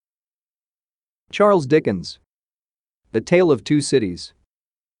Charles Dickens. The Tale of Two Cities.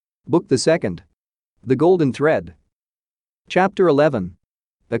 Book the Second. The Golden Thread. Chapter 11.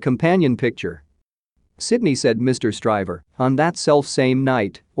 A Companion Picture. Sidney, said Mr. Stryver, on that self-same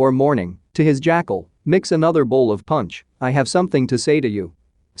night, or morning, to his jackal, mix another bowl of punch, I have something to say to you.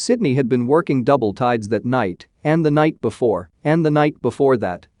 Sidney had been working double tides that night, and the night before, and the night before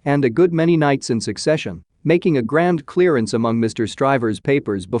that, and a good many nights in succession, making a grand clearance among Mr. Stryver's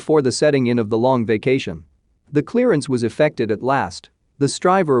papers before the setting in of the long vacation. The clearance was effected at last. The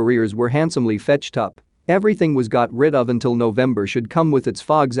Stryver arrears were handsomely fetched up. Everything was got rid of until November should come with its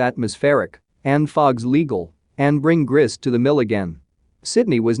fogs atmospheric, and fogs legal, and bring grist to the mill again.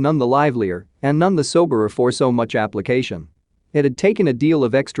 Sidney was none the livelier, and none the soberer for so much application. It had taken a deal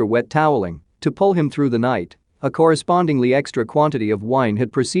of extra wet toweling to pull him through the night. A correspondingly extra quantity of wine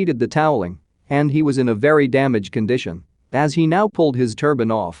had preceded the toweling, and he was in a very damaged condition. As he now pulled his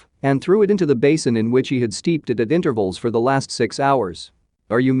turban off and threw it into the basin in which he had steeped it at intervals for the last 6 hours.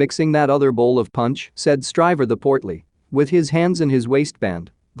 Are you mixing that other bowl of punch? Said Stryver the portly, with his hands in his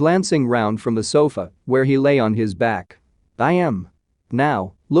waistband, glancing round from the sofa where he lay on his back. I am.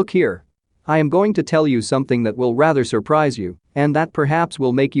 Now, look here. I am going to tell you something that will rather surprise you, and that perhaps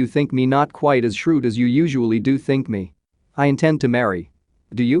will make you think me not quite as shrewd as you usually do think me. I intend to marry.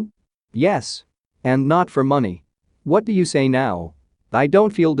 Do you? Yes. And not for money. What do you say now? I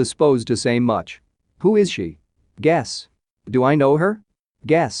don't feel disposed to say much. Who is she? Guess. Do I know her?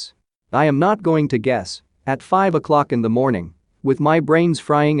 Guess. I am not going to guess. At 5 o'clock in the morning, with my brains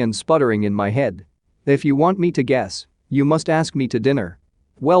frying and sputtering in my head. If you want me to guess, you must ask me to dinner.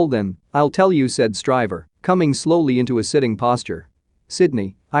 Well then, I'll tell you, said Stryver, coming slowly into a sitting posture.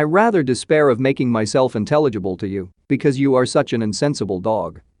 Sidney, I rather despair of making myself intelligible to you, because you are such an insensible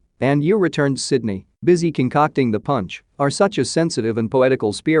dog. And you, returned Sidney, busy concocting the punch, are such a sensitive and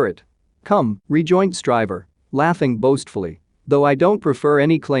poetical spirit. Come, rejoined Stryver, laughing boastfully, though I don't prefer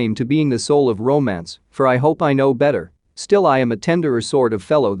any claim to being the soul of romance, for I hope I know better, still I am a tenderer sort of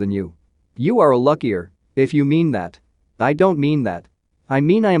fellow than you. You are a luckier, if you mean that. I don't mean that. I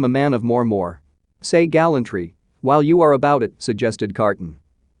mean I am a man of more. Say gallantry, while you are about it, suggested Carton.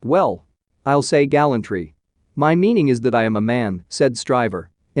 Well, I'll say gallantry. My meaning is that I am a man, said Stryver,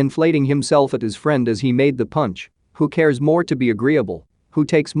 inflating himself at his friend as he made the punch, who cares more to be agreeable, who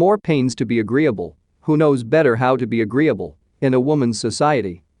takes more pains to be agreeable, who knows better how to be agreeable, in a woman's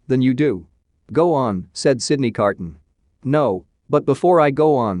society, than you do. Go on, said Sidney Carton. No, but before I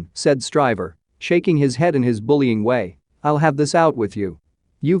go on, said Stryver, shaking his head in his bullying way, I'll have this out with you.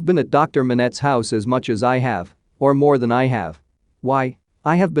 You've been at Dr. Manette's house as much as I have, or more than I have. Why,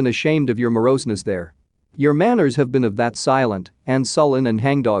 I have been ashamed of your moroseness there. Your manners have been of that silent and sullen and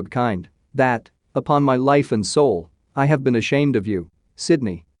hangdog kind that, upon my life and soul, I have been ashamed of you,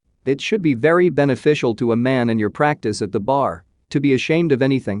 Sidney. It should be very beneficial to a man in your practice at the bar to be ashamed of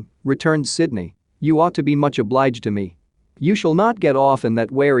anything, returned Sidney. You ought to be much obliged to me. You shall not get off in that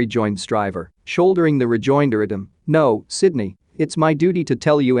way, rejoined Stryver, shouldering the rejoinder at him. No, Sidney, it's my duty to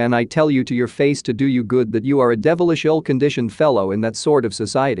tell you, and I tell you to your face to do you good, that you are a devilish ill-conditioned fellow in that sort of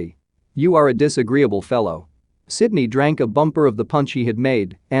society. You are a disagreeable fellow. Sidney drank a bumper of the punch he had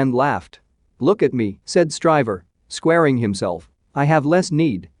made and laughed. Look at me, said Stryver, squaring himself. I have less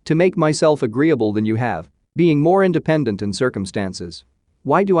need to make myself agreeable than you have, being more independent in circumstances.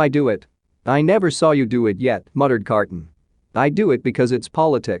 Why do I do it? I never saw you do it yet, muttered Carton. I do it because it's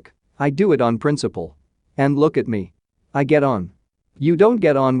politic. I do it on principle. And look at me. I get on. You don't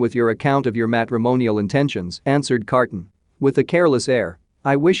get on with your account of your matrimonial intentions, answered Carton, with a careless air.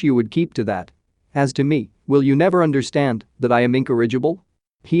 I wish you would keep to that. As to me, will you never understand that I am incorrigible?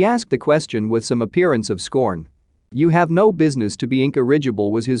 He asked the question with some appearance of scorn. You have no business to be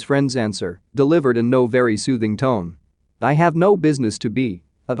incorrigible, was his friend's answer, delivered in no very soothing tone. I have no business to be,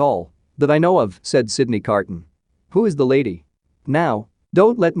 at all, that I know of, said Sidney Carton. Who is the lady? Now,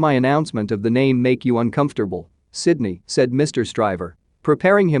 don't let my announcement of the name make you uncomfortable, Sidney, said Mr. Stryver,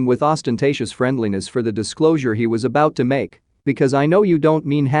 preparing him with ostentatious friendliness for the disclosure he was about to make, because I know you don't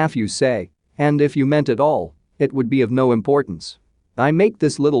mean half you say, and if you meant it all, it would be of no importance. I make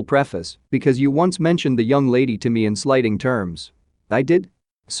this little preface because you once mentioned the young lady to me in slighting terms. I did?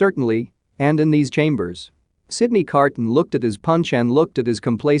 Certainly, and in these chambers. Sidney Carton looked at his punch and looked at his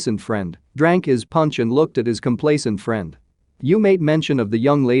complacent friend, drank his punch and looked at his complacent friend. You made mention of the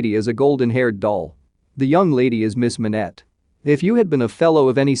young lady as a golden-haired doll. The young lady is Miss Manette. If you had been a fellow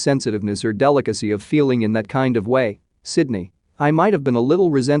of any sensitiveness or delicacy of feeling in that kind of way, Sidney, I might have been a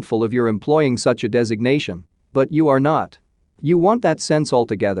little resentful of your employing such a designation, but you are not. You want that sense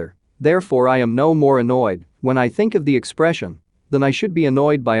altogether, therefore I am no more annoyed when I think of the expression then I should be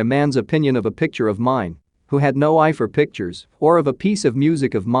annoyed by a man's opinion of a picture of mine, who had no eye for pictures, or of a piece of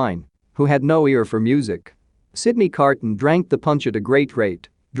music of mine, who had no ear for music. Sidney Carton drank the punch at a great rate,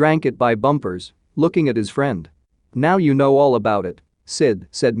 drank it by bumpers, looking at his friend. "Now you know all about it, Sid,"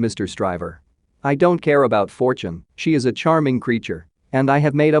 said Mr. Stryver. "I don't care about Fortune, she is a charming creature, and I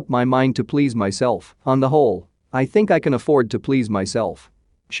have made up my mind to please myself. On the whole, I think I can afford to please myself.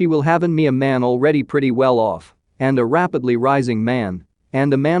 She will have in me a man already pretty well off, and a rapidly rising man,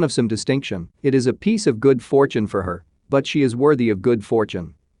 and a man of some distinction. It is a piece of good fortune for her, but she is worthy of good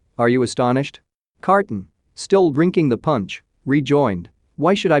fortune." Are you astonished? Carton, still drinking the punch, rejoined.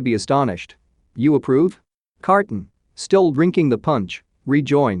 "Why should I be astonished? You approve?" Carton, still drinking the punch,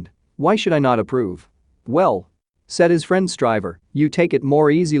 rejoined. "Why should I not approve?" "Well," said his friend Stryver, "you take it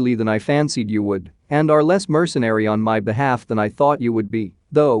more easily than I fancied you would, and are less mercenary on my behalf than I thought you would be,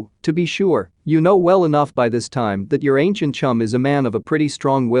 though, to be sure, you know well enough by this time that your ancient chum is a man of a pretty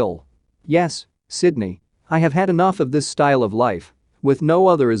strong will." "Yes, Sidney, I have had enough of this style of life, with no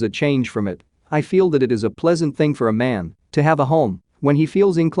other as a change from it. I feel that it is a pleasant thing for a man to have a home when he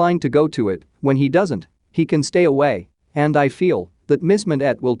feels inclined to go to it. When he doesn't, he can stay away, and I feel that Miss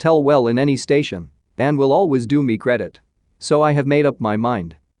Manette will tell well in any station and will always do me credit. So I have made up my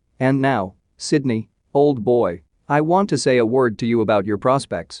mind. And now, Sidney, old boy, I want to say a word to you about your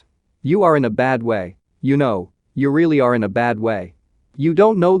prospects. You are in a bad way, you know, you really are in a bad way. You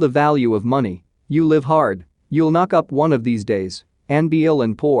don't know the value of money, you live hard, you'll knock up one of these days and be ill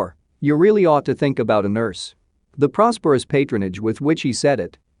and poor. You really ought to think about a nurse." The prosperous patronage with which he said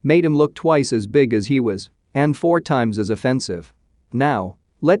it made him look twice as big as he was and 4 times as offensive. "Now,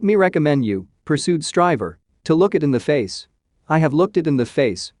 let me recommend you," pursued Stryver, "to look it in the face. I have looked it in the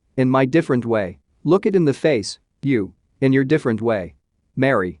face, in my different way. Look it in the face, you, in your different way.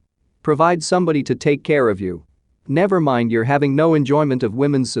 Marry. Provide somebody to take care of you. Never mind your having no enjoyment of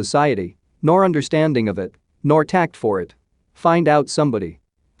women's society, nor understanding of it, nor tact for it. Find out somebody.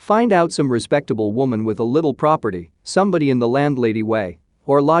 Find out some respectable woman with a little property, somebody in the landlady way,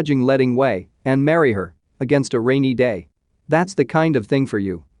 or lodging-letting way, and marry her, against a rainy day. That's the kind of thing for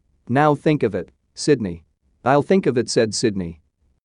you. Now think of it, Sidney." "I'll think of it," said Sidney.